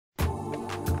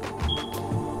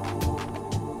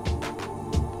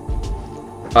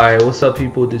Alright, what's up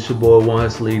people? This your boy One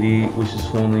Hustle 80, which is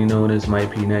formerly known as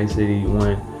Mike P Nice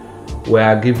 81, where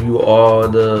I give you all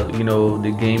the,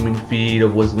 the gaming feed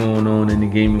of what's going on in the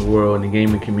gaming world and the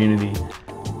gaming community.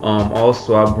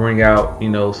 Also I bring out,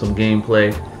 some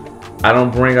gameplay. I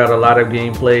don't bring out a lot of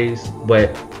gameplays,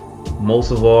 but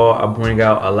most of all I bring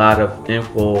out a lot of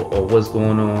info of what's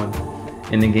going on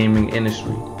in the gaming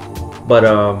industry. But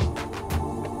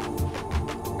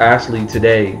actually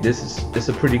today it's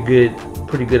a pretty good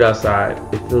outside.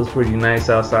 It feels pretty nice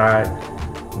outside.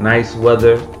 Nice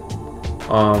weather.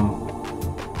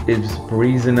 It's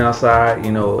breezing outside.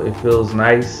 It feels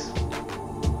nice.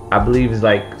 I believe it's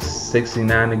like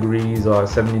 69 degrees or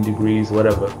 70 degrees,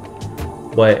 whatever.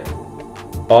 But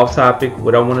off topic,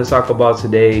 what I want to talk about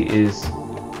today is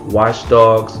Watch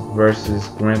Dogs versus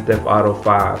Grand Theft Auto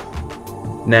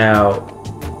 5. Now,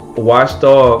 Watch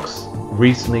Dogs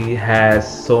recently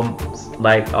has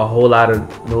a whole lot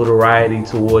of notoriety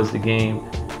towards the game.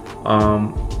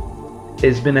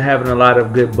 It's been having a lot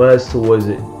of good buzz towards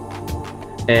it,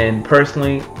 and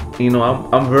personally,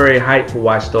 I'm very hyped for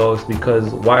Watch Dogs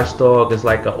because Watch Dogs is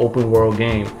like an open world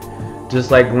game,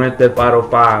 just like Grand Theft Auto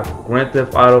 5. Grand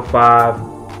Theft Auto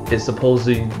 5 is supposed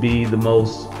to be the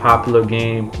most popular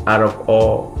game out of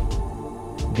all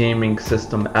gaming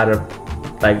system, out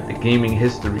of like the gaming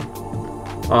history.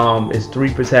 It's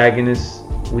 3 protagonists,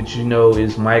 which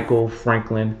is Michael,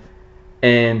 Franklin,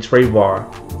 and Trayvon.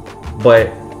 But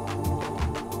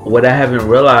what I haven't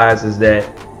realized is that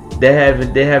they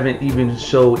haven't even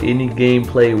showed any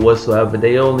gameplay whatsoever.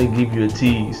 They only give you a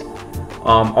tease.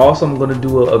 Also, I'm gonna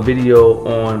do a video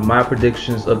on my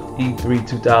predictions of E3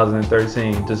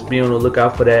 2013. Just be on the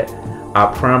lookout for that.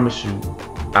 I promise you,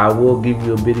 I will give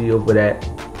you a video for that.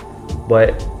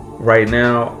 But right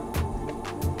now,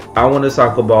 I want to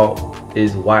talk about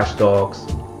is Watch Dogs.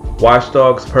 Watch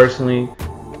Dogs, personally,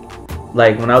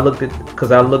 like when I looked at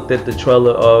the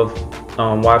trailer of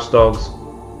Watch Dogs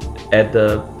at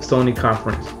the Sony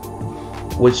conference,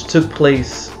 which took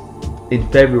place in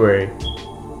February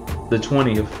the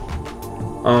 20th.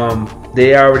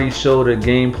 They already showed a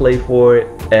gameplay for it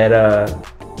at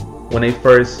when they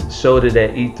first showed it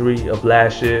at E3 of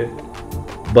last year,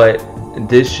 but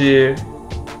this year,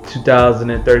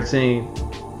 2013.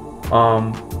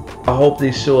 I hope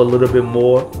they show a little bit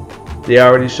more. They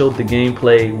already showed the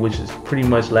gameplay, which is pretty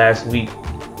much last week.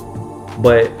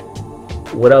 But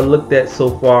what I looked at so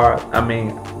far,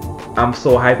 I'm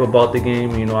so hype about the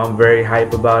game. I'm very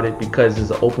hype about it because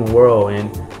it's an open world, and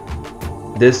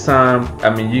this time,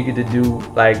 you get to do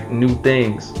like new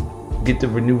things, get to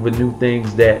maneuver new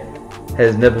things that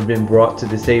has never been brought to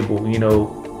the table.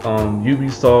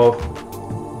 Ubisoft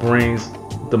brings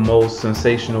the most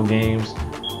sensational games,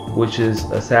 which is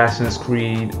Assassin's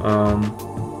Creed.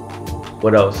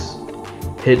 What else?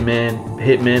 Hitman.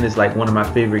 Hitman is like one of my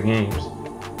favorite games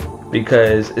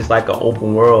because it's like an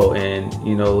open world, and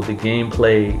the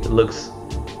gameplay looks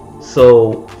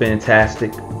so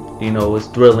fantastic. It's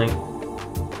thrilling.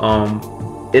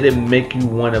 It'll make you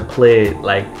want to play it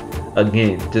like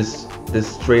again, just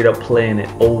straight up playing it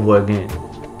over again.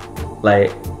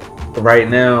 Like right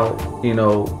now,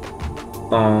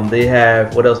 they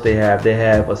have, what else they have? They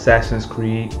have Assassin's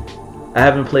Creed. I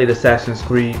haven't played Assassin's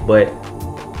Creed, but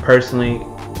personally,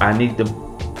 I need to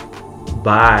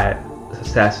buy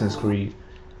Assassin's Creed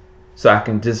so I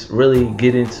can just really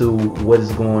get into what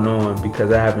is going on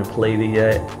because I haven't played it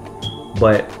yet.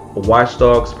 But Watch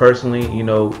Dogs, personally, you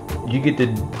get to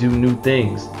do new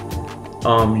things.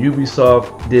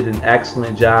 Ubisoft did an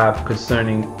excellent job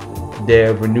concerning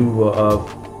their maneuver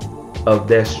of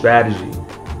their strategy.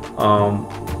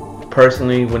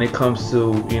 Personally, when it comes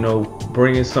to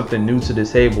bringing something new to the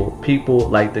table, people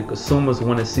like the consumers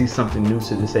want to see something new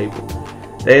to the table.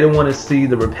 They don't want to see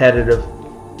the repetitive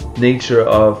nature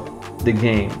of the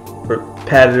game,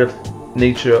 repetitive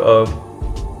nature of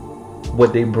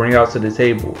what they bring out to the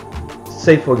table.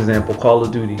 Say for example, Call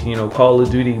of Duty. Call of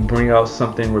Duty bring out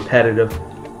something repetitive.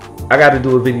 I got to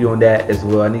do a video on that as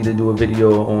well. I need to do a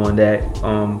video on that.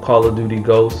 Call of Duty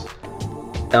Ghosts.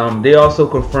 They also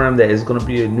confirmed that it's going to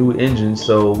be a new engine,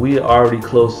 so we are already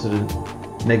close to the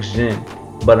next gen.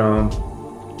 But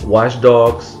Watch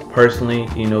Dogs, personally,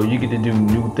 you get to do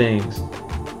new things.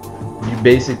 You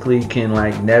basically can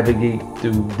like navigate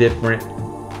through different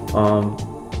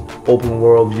open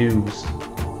world views.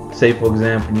 Say for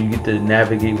example, you get to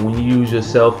navigate when you use your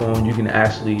cell phone. You can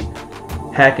actually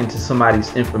hack into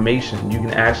somebody's information. You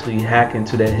can actually hack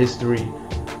into their history,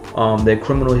 their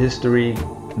criminal history,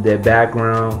 their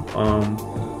background.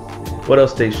 What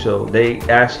else they show? They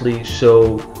actually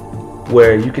show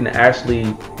where you can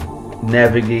actually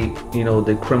navigate, you know,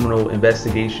 the criminal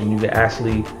investigation. You can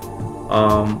actually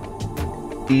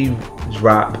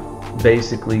eavesdrop.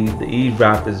 Basically, the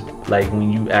eavesdrop is like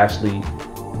when you actually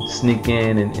sneak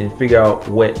in and figure out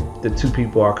what the two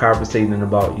people are conversating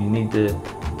about. You need to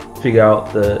figure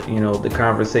out the, you know, the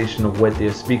conversation of what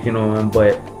they're speaking on.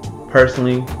 But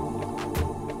personally,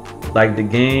 like the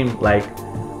game, like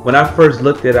when I first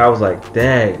looked at it, I was like,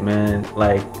 dang man,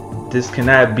 like this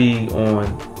cannot be on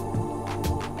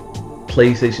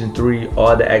PlayStation 3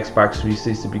 or the Xbox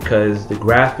 360 because the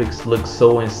graphics look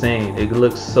so insane. It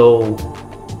looks so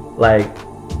like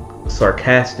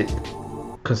sarcastic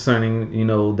concerning, you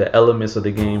know, the elements of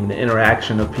the game and the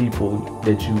interaction of people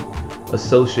that you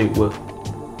associate with.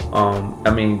 I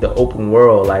mean, the open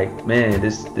world, like, man,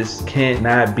 this can't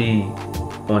not be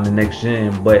on the next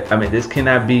gen, but I mean, this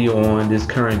cannot be on this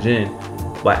current gen.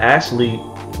 But actually,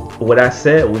 what I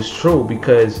said was true,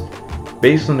 because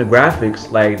based on the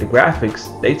graphics, like the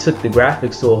graphics, they took the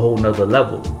graphics to a whole nother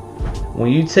level.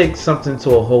 When you take something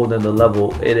to a whole nother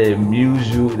level, it'll amuse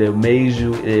you, it'll amaze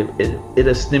you,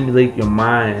 it'll stimulate your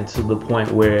mind to the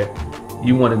point where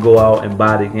you want to go out and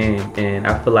buy the game. And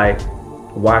I feel like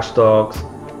Watch Dogs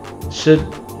should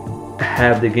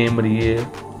have the game of the year,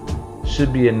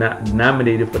 should be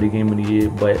nominated for the game of the year,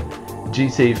 but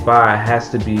GTA 5 has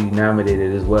to be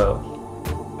nominated as well.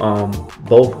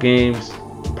 Both games,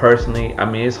 personally, I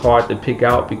mean, it's hard to pick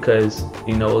out because,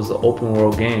 you know, it's an open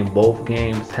world game. Both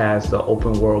games has the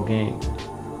open world game,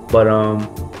 but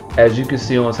as you can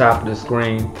see on top of the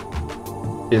screen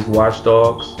is Watch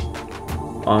Dogs.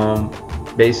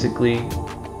 Basically,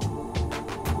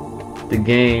 the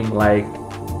game, like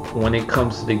when it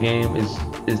comes to the game,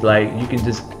 is like you can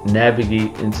just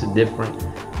navigate into different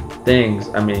things.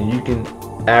 I mean, you can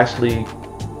actually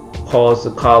cause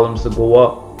the columns to go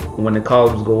up. When the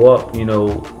columns go up, you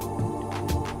know,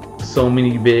 so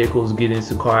many vehicles get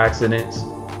into car accidents.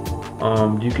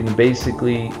 You can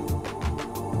basically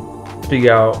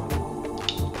figure out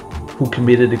who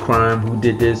committed the crime, who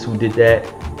did this, who did that,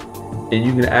 and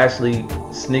you can actually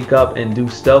sneak up and do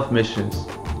stealth missions.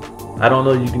 I don't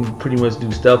know, you can pretty much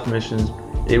do stealth missions.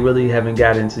 They really haven't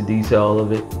got into detail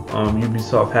of it.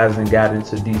 Ubisoft hasn't got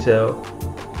into detail,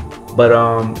 but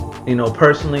you know,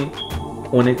 personally,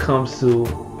 when it comes to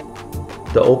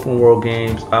the open world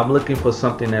games, I'm looking for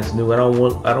something that's new. I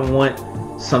don't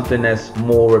want something that's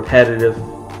more repetitive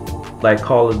like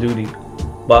Call of Duty.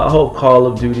 But I hope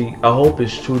I hope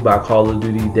it's true by Call of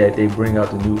Duty that they bring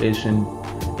out the new engine.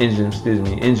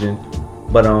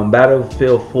 But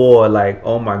Battlefield 4, like,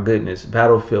 oh my goodness,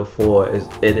 Battlefield 4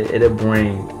 it'll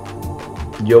bring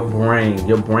your brain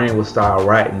will start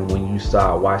writing when you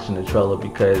start watching the trailer,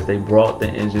 because they brought the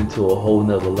engine to a whole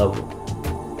nother level.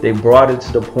 They brought it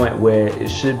to the point where it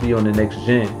should be on the next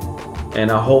gen, and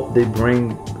I hope they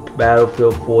bring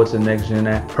Battlefield 4 to the next gen.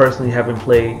 I personally haven't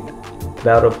played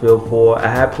Battlefield 4. I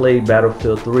have played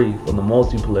Battlefield 3 for the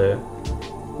multiplayer,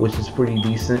 which is pretty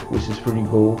decent, which is pretty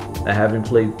cool. I haven't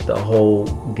played the whole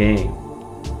game.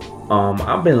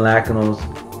 I've been lacking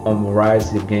on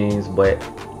variety of games, but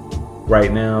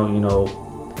right now, you know,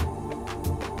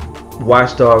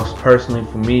 Watch Dogs personally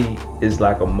for me is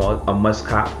like a must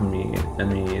cop for me. I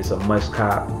mean, it's a must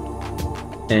cop,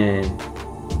 and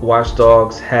Watch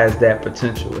Dogs has that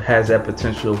potential. It has that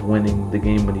potential of winning the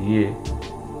game of the year.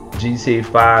 GTA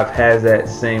 5 has that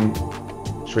same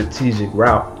strategic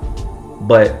route,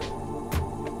 but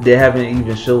they haven't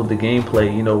even showed the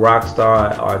gameplay. You know,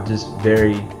 Rockstar are just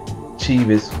very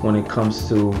cheapish when it comes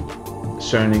to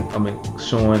showing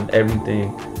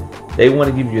everything. They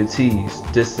want to give you a tease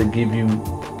just to give you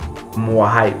more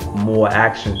hype, more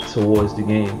action towards the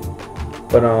game.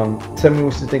 But tell me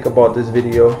what you think about this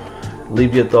video.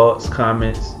 Leave your thoughts,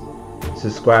 comments,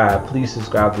 subscribe. Please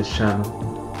subscribe to this channel.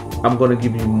 I'm going to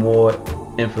give you more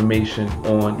information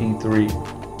on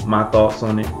E3, my thoughts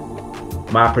on it,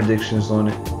 my predictions on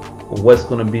it, what's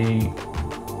going to be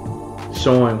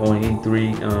showing on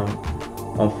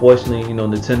E3. Unfortunately, you know,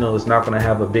 Nintendo is not going to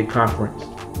have a big conference,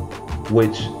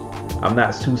 which I'm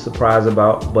not too surprised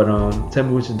about. But tell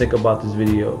me what you think about this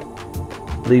video.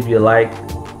 Leave your like,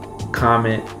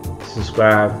 comment,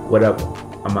 subscribe, whatever.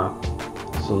 I'm out.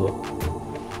 So